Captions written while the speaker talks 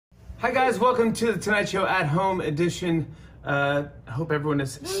Hi guys, welcome to the Tonight Show at Home edition. I hope everyone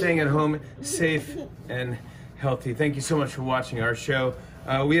is staying at home safe and healthy. Thank you so much for watching our show.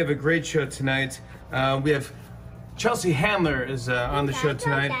 We have a great show tonight. We have Chelsea Handler is on the show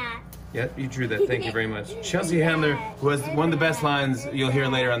tonight. Yeah, you drew that. Thank you very much. Chelsea Handler, who has one of the best lines you'll hear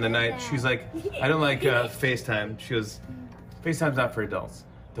later on the night. She's like, I don't like FaceTime. She goes, FaceTime's not for adults.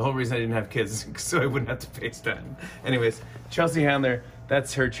 The whole reason I didn't have kids is so I wouldn't have to FaceTime. Anyways, Chelsea Handler,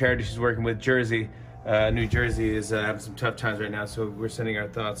 that's her charity she's working with. Jersey, New Jersey is having some tough times right now, so we're sending our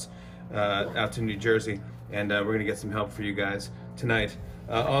thoughts out to New Jersey, and we're going to get some help for you guys tonight.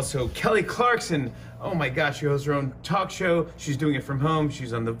 Also, Kelly Clarkson, oh my gosh, she hosts her own talk show. She's doing it from home.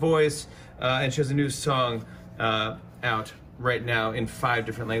 She's on The Voice, and she has a new song out right now in 5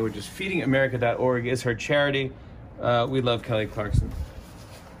 different languages. FeedingAmerica.org is her charity. We love Kelly Clarkson.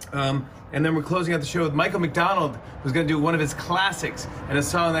 And then we're closing out the show with Michael McDonald, who's going to do one of his classics and a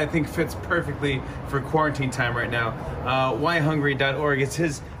song that I think fits perfectly for quarantine time right now. Whyhungry.org is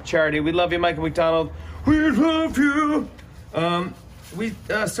his charity. We love you, Michael McDonald. We love you. We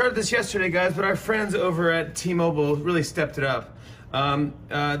started this yesterday, guys, but our friends over at T-Mobile really stepped it up.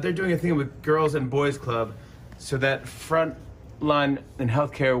 They're doing a thing with Girls and Boys Club so that frontline and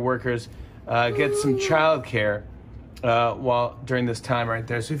healthcare workers get some child care while during this time right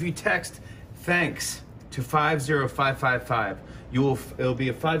there. So if you text thanks to 50555, it'll be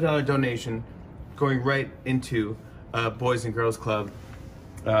a $5 donation going right into Boys and Girls Club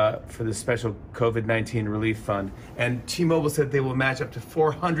for the special COVID-19 relief fund. And T-Mobile said they will match up to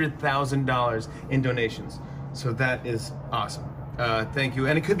 $400,000 in donations. So that is awesome. Thank you.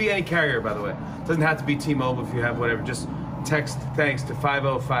 And it could be any carrier, by the way. It doesn't have to be T-Mobile if you have whatever. Just text thanks to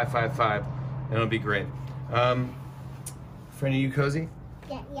 50555 and it'll be great. Franny, you cozy?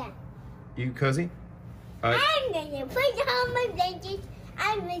 Yeah. You cozy? I'm gonna put on my blanket.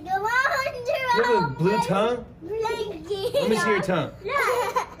 I'm gonna go under. You have a blue tongue? Blanket. Let me see your tongue.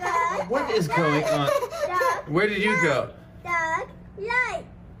 What is going on? Where did you go? Dark, light.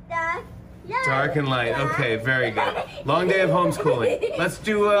 Dark and light. Okay, very good. Long day of homeschooling. Let's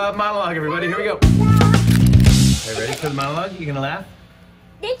do a monologue, everybody. Here we go. Are you ready for the monologue? You gonna laugh?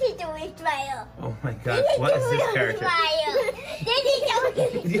 This is the way smile. Oh my God, what is this character? This is the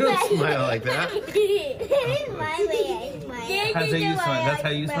way You don't smile like that. This is my way I smile. How's how you smile? That's how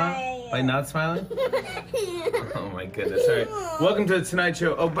you smile? By not smiling? Oh my goodness. All right. Welcome to the Tonight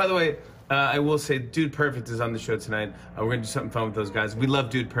Show. Oh, by the way, I will say Dude Perfect is on the show tonight. We're going to do something fun with those guys. We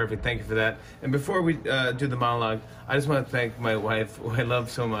love Dude Perfect. Thank you for that. And before we do the monologue, I just want to thank my wife, who I love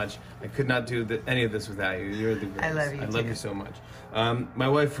so much. I could not do any of this without you. You're the greatest. I love you I love you so much. My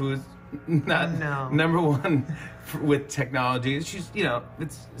wife, who's not number one with technology, she's, you know,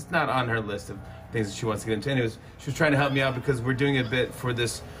 it's not on her list of things that she wants to get into. Anyways, she was trying to help me out because we're doing a bit for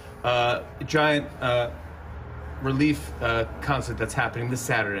this giant relief concert that's happening this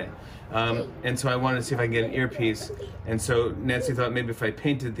Saturday. And so I wanted to see if I can get an earpiece. And so Nancy thought maybe if I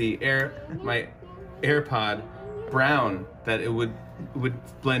painted my AirPod brown, that it would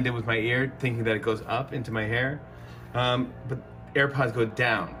blend in with my ear, thinking that it goes up into my hair. But AirPods go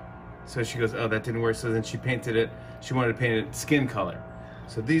down. So she goes, oh, that didn't work. So then she painted it. She wanted to paint it skin color.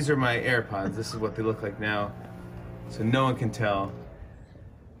 So these are my AirPods. This is what they look like now. So no one can tell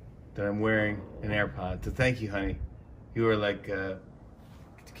that I'm wearing an AirPod. So thank you, honey. You were like, can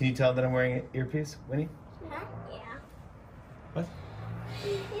you tell that I'm wearing an earpiece, Winnie? Huh? Yeah. What?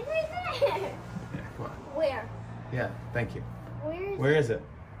 It's right there. Yeah, come on. Where? Yeah, thank you. Where is it?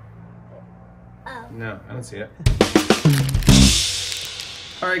 Oh. No, I don't see it.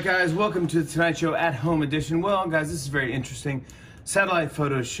 All right, guys, welcome to the Tonight Show at Home edition. Well, guys, this is very interesting. Satellite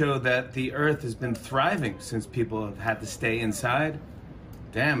photos show that the Earth has been thriving since people have had to stay inside.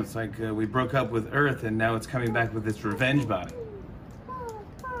 Damn, it's like we broke up with Earth and now it's coming back with its revenge body.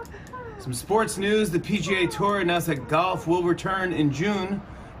 Some sports news. The PGA Tour announced that golf will return in June,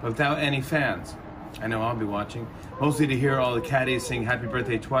 but without any fans. I know I'll be watching, mostly to hear all the caddies sing happy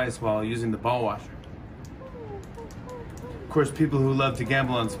birthday twice while using the ball washer. Of course, people who love to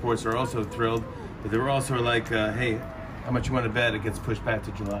gamble on sports are also thrilled, but they were also like, hey, how much you want to bet? It gets pushed back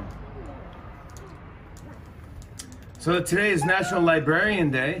to July. So today is National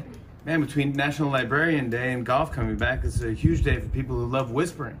Librarian Day. Man, between National Librarian Day and golf coming back, it's a huge day for people who love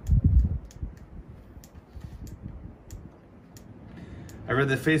whispering. I read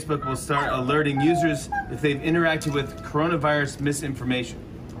that Facebook will start alerting users if they've interacted with coronavirus misinformation.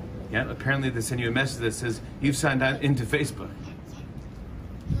 Yeah, apparently they send you a message that says you've signed into Facebook.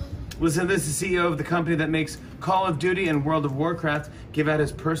 Listen to this, the CEO of the company that makes Call of Duty and World of Warcraft give out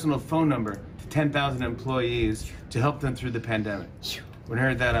his personal phone number to 10,000 employees to help them through the pandemic. When I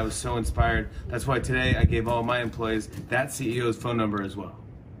heard that, I was so inspired. That's why today I gave all my employees that CEO's phone number as well.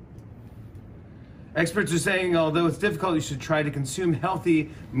 Experts are saying, although it's difficult, you should try to consume healthy,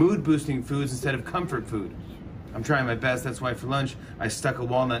 mood-boosting foods instead of comfort food. I'm trying my best. That's why for lunch, I stuck a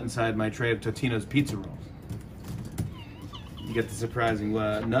walnut inside my tray of Totino's pizza rolls. You get the surprising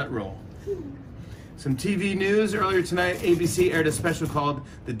nut roll. Some TV news. Earlier tonight, ABC aired a special called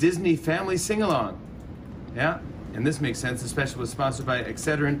The Disney Family Sing-Along. Yeah, and this makes sense. The special was sponsored by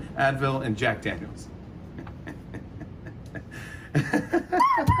Excedrin, Advil, and Jack Daniels.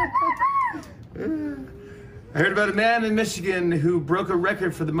 I heard about a man in Michigan who broke a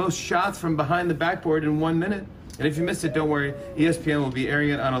record for the most shots from behind the backboard in 1 minute. And if you missed it, don't worry. ESPN will be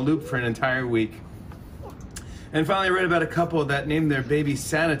airing it on a loop for an entire week. And finally, I read about a couple that named their baby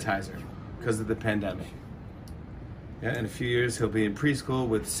Sanitizer because of the pandemic. Yeah, in a few years, he'll be in preschool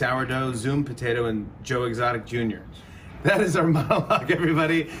with Sourdough, Zoom Potato, and Joe Exotic Jr. That is our monologue,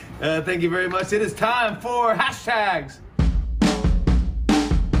 everybody. Thank you very much. It is time for hashtags.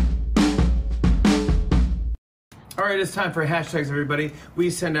 All right, it's time for hashtags, everybody.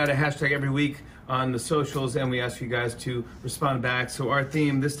 We send out a hashtag every week on the socials, and we ask you guys to respond back. So our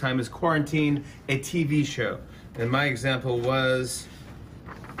theme this time is Quarantine, a TV show. And my example was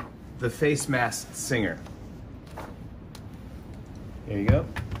The Face Masked Singer. There you go.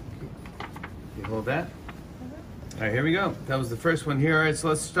 You hold that. All right, here we go. That was the first one here. All right, so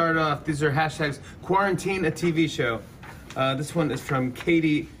let's start off. These are hashtags Quarantine, a TV show. This one is from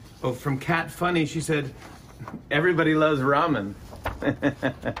Katie, from Cat Funny. She said, everybody loves ramen. There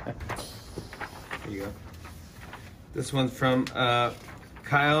you go. This one's from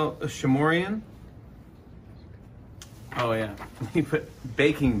Kyle Shamorian. Oh yeah, he put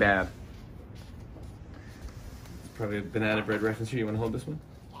baking bad. It's probably a banana bread reference here. You want to hold this one?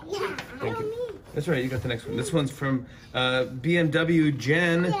 Yeah, Thank you. That's right, you got the next one. This one's from BMW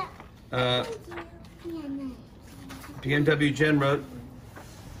Jen. BMW Jen wrote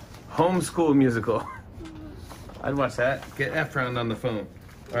Homeschool Musical. I'd watch that. Get Efron on the phone.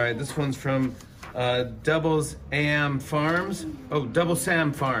 All right, this one's from Double Sam Farms. Oh, Double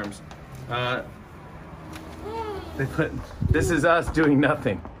Sam Farms. They put, this is us doing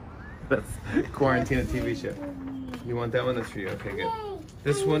nothing. That's Quarantine, a TV show. You want that one? That's for you. Okay, good.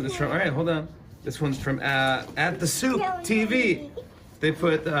 This one is from, all right, hold on. This one's from At the Soup TV. They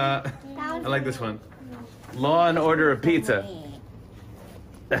put, I like this one. Law and Order of Pizza.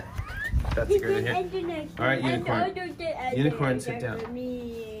 That's great to hear. All right, Unicorn. Unicorn, sit down.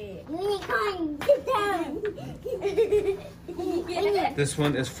 Unicorn, sit down. This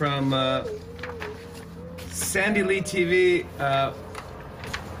one is from Sandy Lee TV.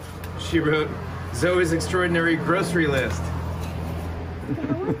 She wrote Zoe's Extraordinary Grocery List.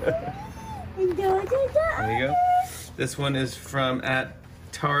 There you go. This one is from at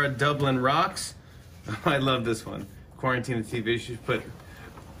Tara Dublin Rocks. I love this one. Quarantine a TV. She put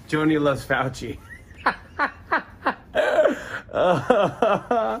Joni loves Fauci.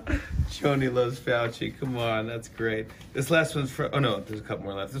 Joni loves Fauci. Come on, that's great. This last one's from, oh no, there's a couple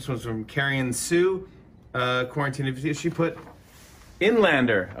more left. This one's from Carrion Sue. Quarantine a TV. She put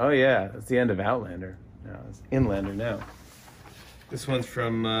Inlander. Oh yeah, that's the end of Outlander. No, it's Inlander now. This one's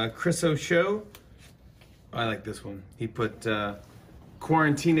from Chris O'Show. I like this one. He put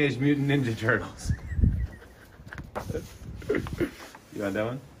Quarantine Age Mutant Ninja Turtles. You want that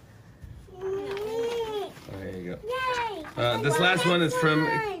one? Oh, there you go. This last one is from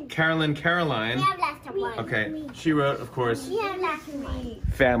Caroline. Okay, she wrote, of course,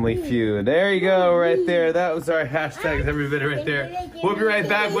 Family Feud. There you go, right there. That was our hashtags, everybody, right there. We'll be right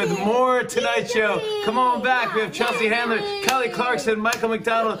back with more Tonight Show. Come on back. We have Chelsea Handler, Kelly Clarkson, Michael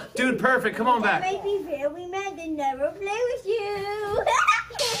McDonald, Dude Perfect. Come on back. Make me very mad and never play with you.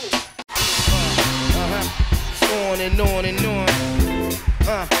 On and on and on.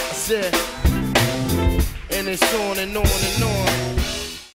 I said, and it's on and on and on.